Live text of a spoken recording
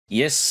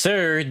Yes,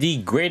 sir. The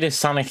greatest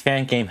Sonic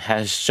fan game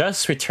has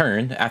just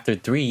returned after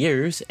 3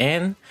 years,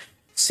 and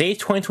Sage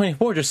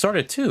 2024 just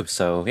started too.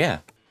 So yeah,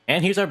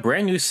 and here's our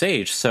brand new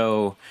Sage.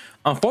 So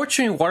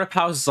unfortunately, Water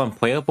Palace is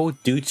unplayable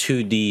due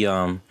to the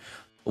a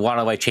lot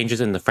of like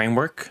changes in the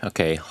framework.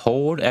 Okay,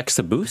 hold X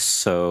to boost.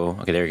 So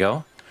okay, there you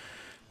go.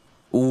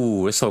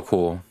 Ooh, it's so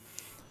cool.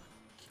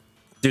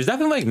 There's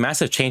definitely like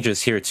massive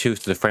changes here too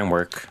to the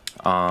framework.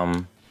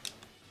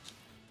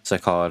 What's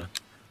that called?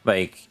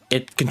 Like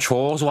it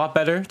controls a lot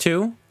better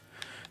too.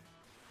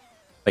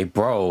 Like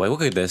bro, like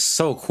look at this,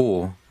 so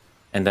cool.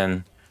 And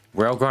then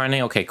rail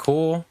grinding, okay,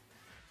 cool.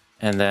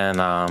 And then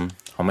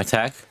home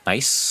attack,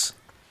 nice.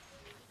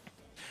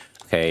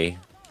 Okay,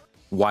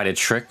 wide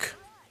trick.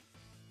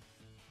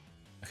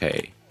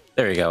 Okay,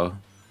 there you go.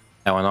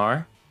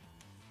 LNR.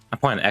 I'm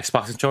playing an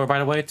Xbox controller by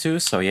the way too,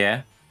 so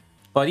yeah.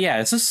 But yeah,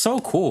 this is so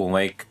cool.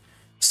 Like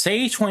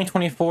Sage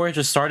 2024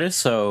 just started,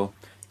 so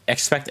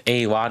expect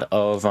a lot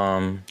of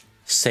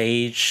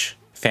Sage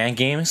fan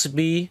games to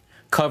be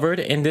covered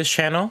in this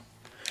channel.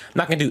 I'm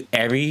not gonna do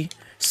every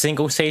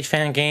single Sage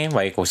fan game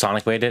like what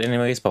Sonic Wave did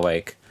anyways, but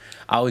like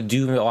I would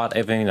do a lot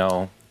of, you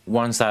know,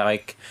 ones that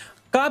like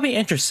gotta be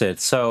interested.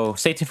 So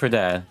stay tuned for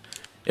that.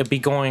 It'll be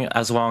going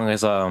as long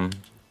as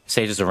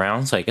Sage is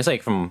around. So like it's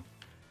like from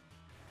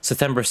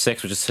September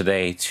 6th, which is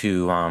today,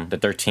 to the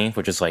 13th,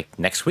 which is like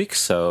next week.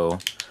 So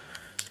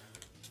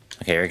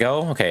okay, here we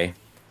go. Okay,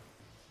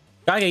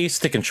 gotta get used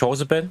to the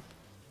controls a bit.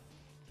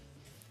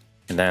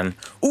 And then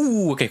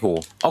ooh, okay,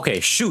 cool.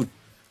 Okay, shoot,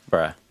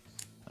 bruh.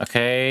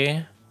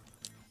 Okay,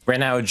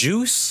 ran out of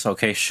juice.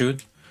 Okay,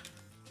 shoot.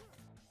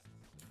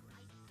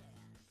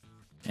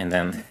 And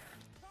then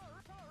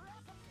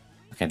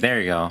okay, there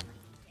you go.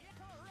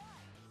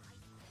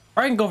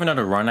 Or I can go for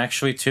another run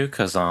actually too,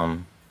 because this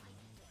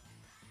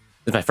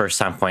is my first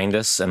time playing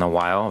this in a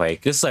while.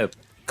 Like this is a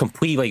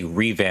complete like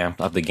revamp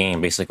of the game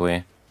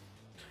basically,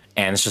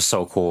 and it's just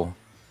so cool,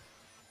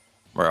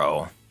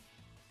 bro.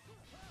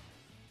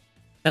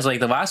 It's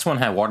like the last one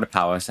had Water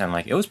Palace and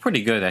like it was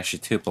pretty good actually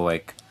too, but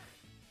like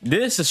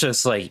this is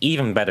just like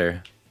even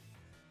better.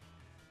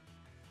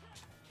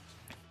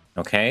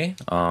 Okay,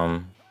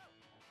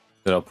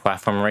 little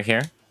platform right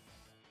here.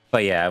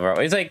 But yeah, bro,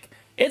 it's like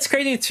it's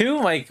crazy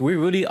too. Like we're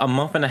really a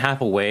month and a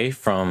half away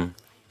from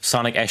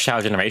Sonic X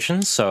Shadow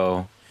Generations,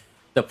 so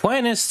the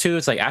plan is to,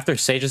 it's like after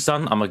Sage is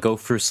done, I'm gonna go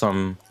through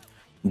some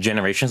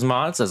Generations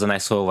mods as a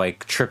nice little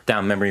like trip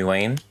down memory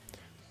lane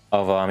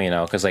of you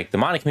know, because like the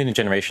modding community in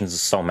Generations is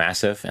so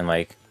massive and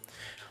like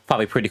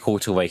probably pretty cool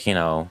to like, you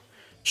know,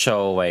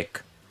 show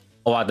like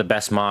a lot of the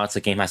best mods the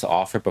game has to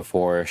offer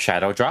before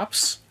Shadow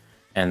drops,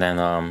 and then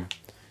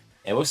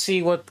and we'll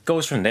see what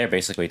goes from there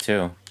basically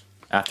too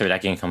after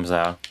that game comes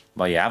out.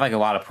 But yeah, I have like a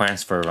lot of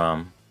plans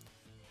for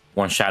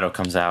when Shadow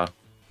comes out.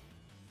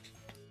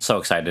 So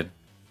excited.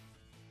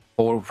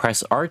 Hold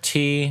press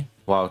RT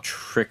while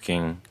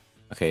tricking.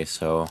 Okay,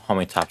 so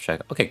homie top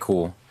check. Okay,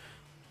 cool.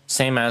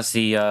 Same as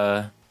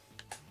the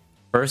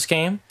first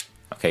game.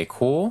 Okay,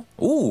 cool.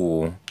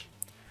 Ooh.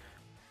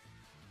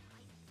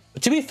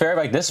 But to be fair,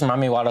 like this reminds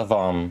me a lot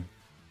of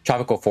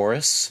Tropical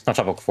Forest, not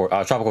Tropical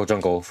Forest, Tropical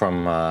Jungle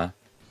from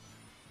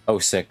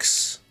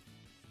 06.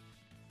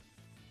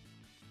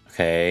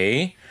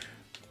 Okay.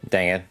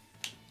 Dang it.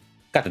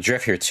 Got the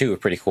drift here too,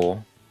 pretty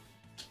cool.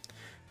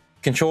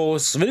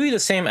 Controls really the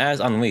same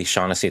as Unleashed,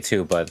 honestly,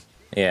 too, but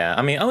yeah,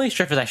 I mean, Unleashed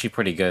drift is actually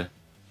pretty good.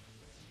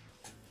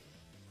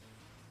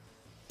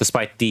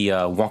 Despite the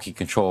wonky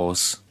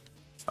controls.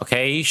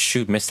 Okay,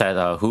 shoot, missed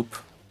that hoop.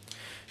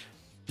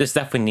 This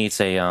definitely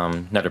needs a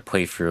another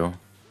playthrough.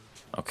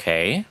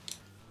 Okay.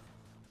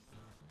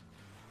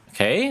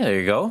 Okay, there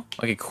you go.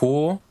 Okay,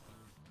 cool.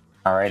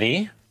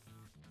 Alrighty.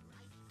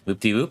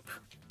 Loop-de-loop.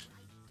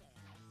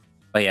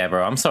 But yeah,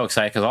 bro, I'm so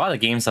excited because a lot of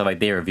the games that like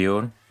they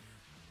reviewed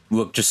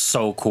look just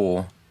so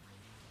cool.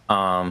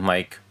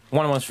 Like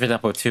one of the ones, for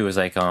example, too, is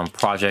like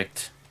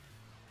Project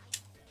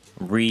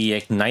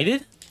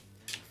Reignited.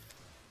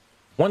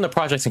 One of the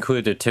projects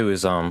included too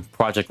is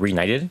Project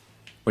Reignited,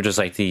 which is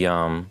like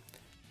the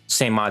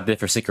same mod did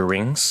for Secret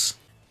Rings.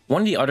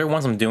 One of the other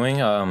ones I'm doing,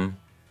 you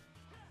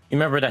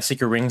remember that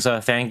Secret Rings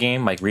fan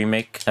game, like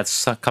remake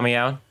that's coming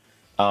out?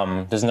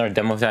 There's another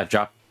demo of that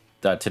dropped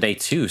today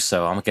too,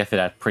 so I'm gonna get for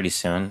that pretty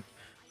soon.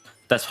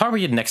 That's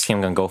probably the next game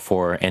I'm gonna go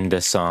for in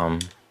this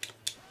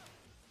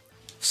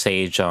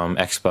Sage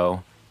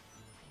Expo.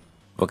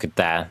 Look at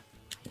that.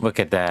 Look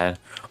at that.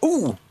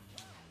 Ooh!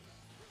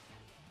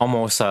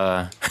 Almost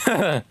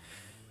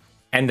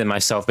ended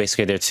myself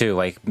basically there too.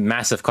 Like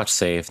massive clutch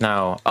save.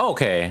 Now, oh,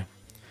 okay.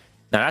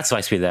 Now that's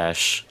Vice Speed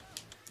Dash.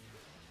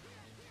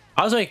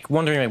 I was like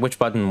wondering like which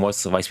button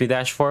was the Vice Speed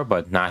Dash for,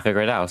 but now I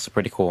figured it out. It's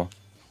pretty cool.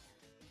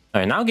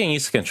 Alright, now getting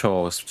used to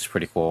controls, which is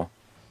pretty cool.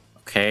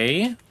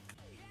 Okay.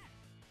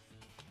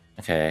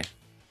 Okay.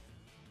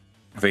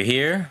 Over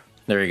here,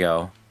 there we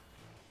go.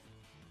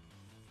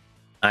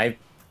 I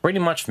pretty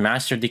much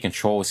mastered the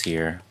controls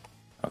here.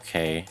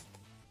 Okay.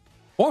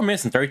 4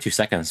 minutes and 32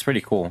 seconds, pretty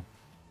cool.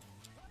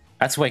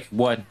 That's like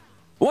what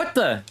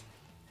the?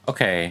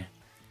 Okay.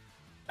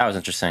 That was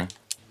interesting.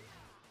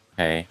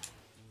 Okay.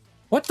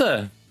 What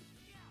the?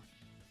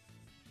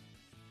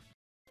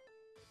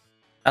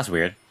 That's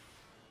weird.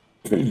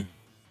 And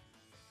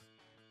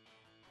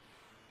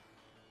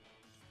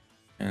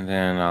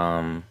then,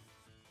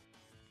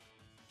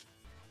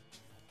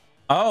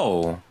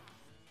 oh!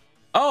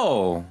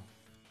 Oh!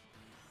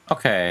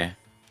 Okay.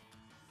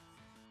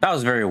 That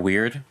was very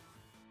weird.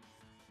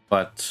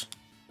 But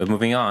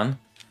moving on.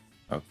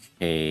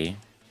 Okay.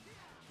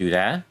 Do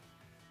that.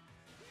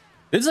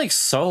 This is like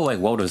so like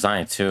well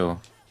designed too.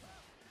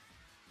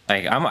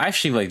 Like I'm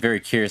actually like very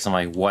curious on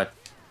like what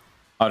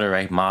other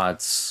like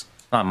mods,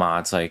 not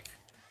mods, like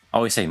I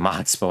always say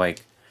mods,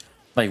 but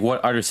like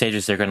what other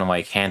stages they're gonna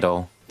like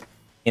handle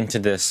into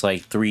this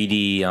like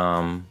 3D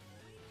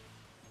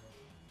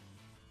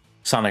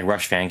Sonic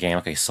Rush fan game.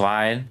 Okay,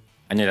 slide.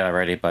 I knew that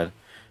already, but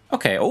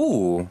okay.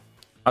 Ooh,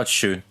 oh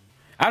shoot,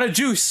 out of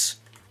juice.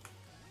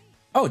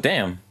 Oh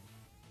damn.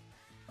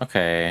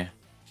 Okay.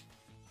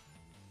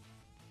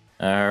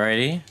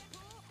 Alrighty.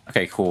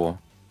 Okay, cool.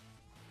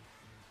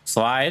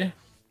 Slide.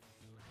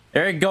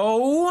 There we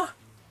go.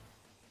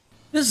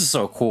 This is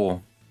so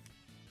cool.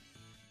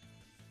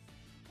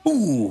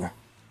 Ooh.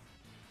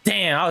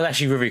 Damn, I was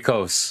actually really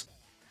close.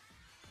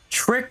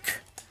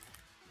 Trick.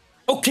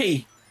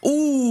 Okay.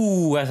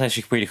 Ooh, that's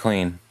actually pretty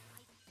clean.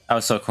 That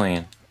was so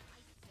clean.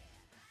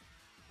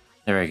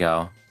 There we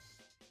go.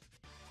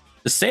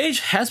 The stage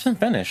has been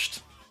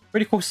finished.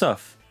 Pretty cool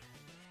stuff.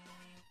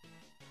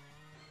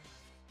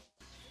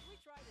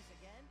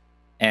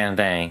 And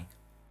dang.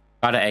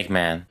 Got an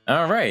Eggman.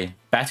 Alright,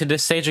 back to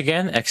this stage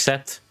again,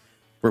 except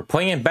we're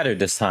playing it better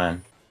this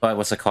time. But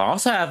what's it called? I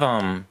also have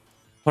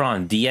put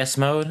on DS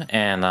mode,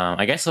 and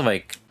I guess it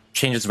like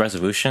changes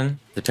resolution,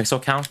 the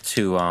pixel count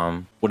to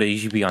what it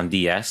usually be on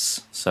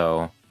DS.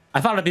 So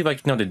I thought it'd be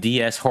like, you know, the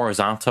DS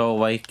horizontal,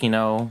 like, you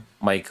know,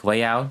 like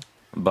layout,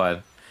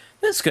 but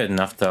it's good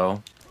enough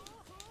though.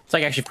 It's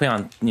like actually playing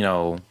on, you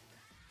know,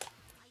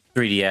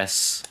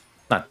 3DS,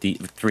 not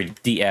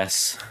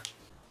 3DS.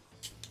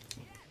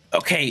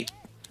 Okay,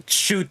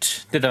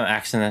 shoot, did an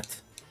accident.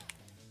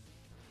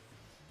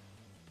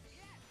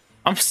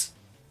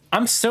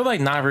 I'm still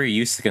like not very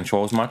used to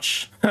controls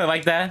much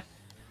like that.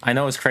 I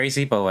know it's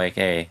crazy, but like,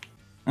 hey,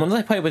 once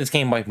I play with this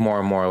game like more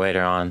and more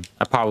later on,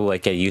 I probably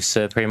like get used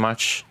to it pretty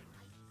much.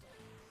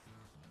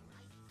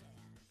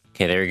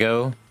 Okay, there we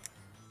go.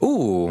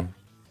 Ooh,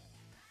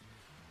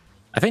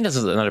 I think this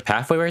is another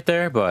pathway right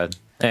there, but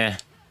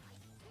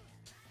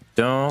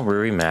don't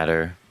really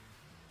matter.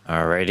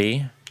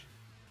 Alrighty.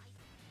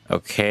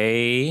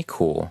 Okay,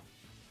 cool.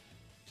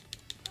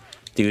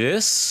 Do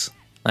this.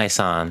 Nice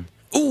on.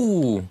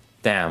 Ooh,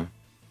 damn.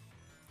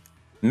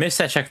 Missed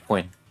that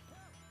checkpoint.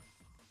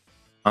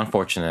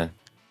 Unfortunate.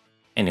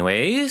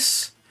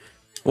 Anyways.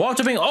 Wall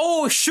jumping.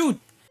 Oh, shoot.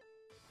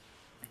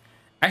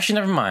 Actually,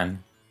 never mind.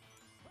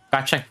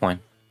 Got checkpoint.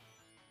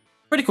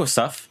 Pretty cool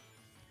stuff.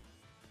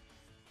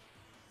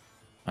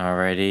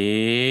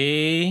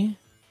 Alrighty.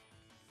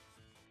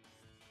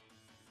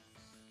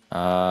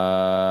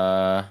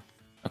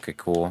 Okay,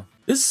 cool.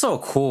 This is so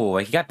cool.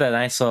 Like, you got that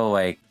nice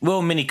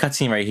little mini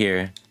cutscene right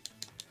here.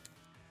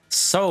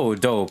 So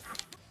dope.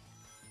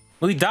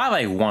 We died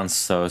like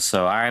once though,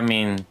 so I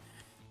mean,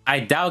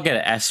 I doubt I'll get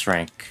an S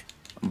rank,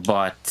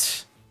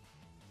 but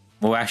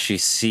we'll actually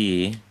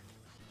see.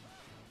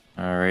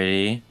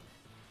 Alrighty.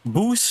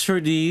 Boost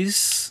for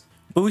these.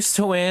 Boost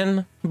to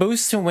win.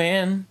 Boost to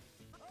win.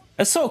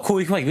 That's so cool.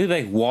 You can like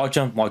really like wall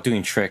jump while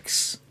doing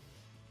tricks.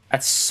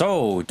 That's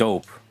so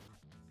dope.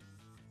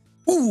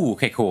 Ooh,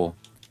 okay, cool.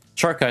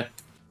 Shortcut.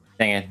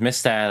 Dang it,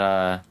 missed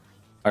that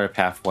other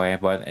pathway,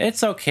 but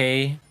it's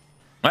okay.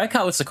 I like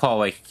how it's a call,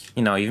 like,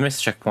 you know, you've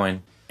missed a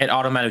checkpoint. It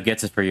automatically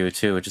gets it for you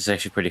too, which is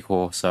actually pretty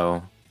cool,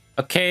 so.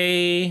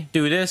 Okay,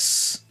 do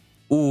this.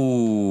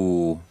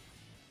 Ooh.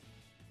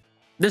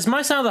 This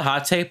might sound a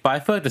hot take, but I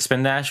feel like the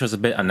spin dash was a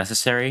bit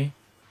unnecessary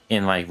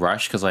in like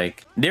Rush, because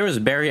like there was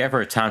barely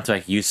ever a time to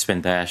like use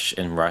spin dash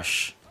in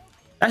Rush.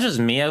 That's just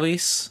me at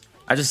least.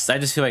 I just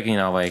feel like, you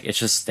know, like it's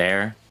just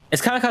there.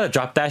 It's kind of how the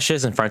drop dash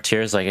is in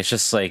Frontiers, like it's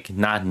just like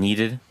not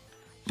needed,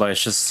 but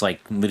it's just like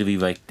literally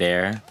like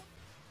there.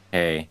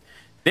 Okay,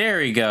 there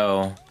we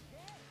go.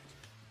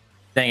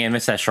 Dang, I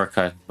missed that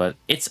shortcut, but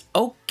it's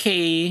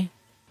okay.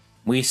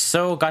 We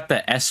still got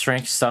the S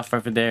rank stuff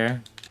over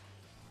there.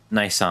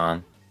 Nice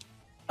on.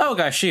 Oh,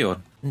 got a shield.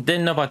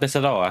 Didn't know about this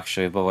at all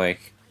actually, but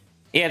like,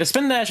 yeah, the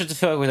spin dash I just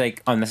feel like was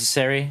like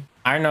unnecessary.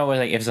 I don't know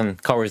like if it's on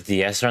Color's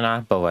DS or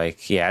not, but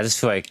like, yeah, I just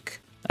feel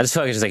like it's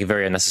just like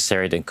very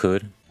unnecessary to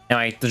include. And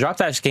like the drop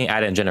dash getting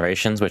added in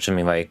Generations, which I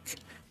mean like,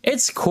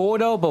 it's cool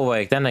though, but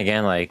like then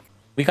again, like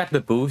we got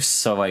the boost,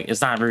 so like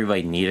it's not really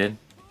like needed.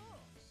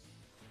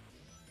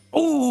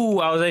 Ooh,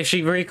 I was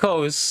actually very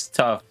close.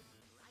 Tough.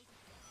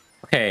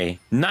 Okay,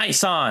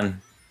 nice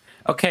on.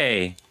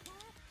 Okay.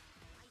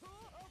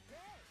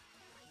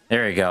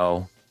 There we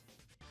go.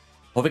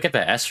 Hope we get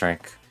the S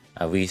rank,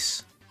 at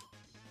least.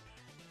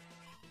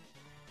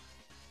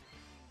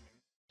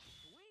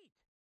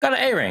 Got an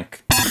A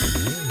rank.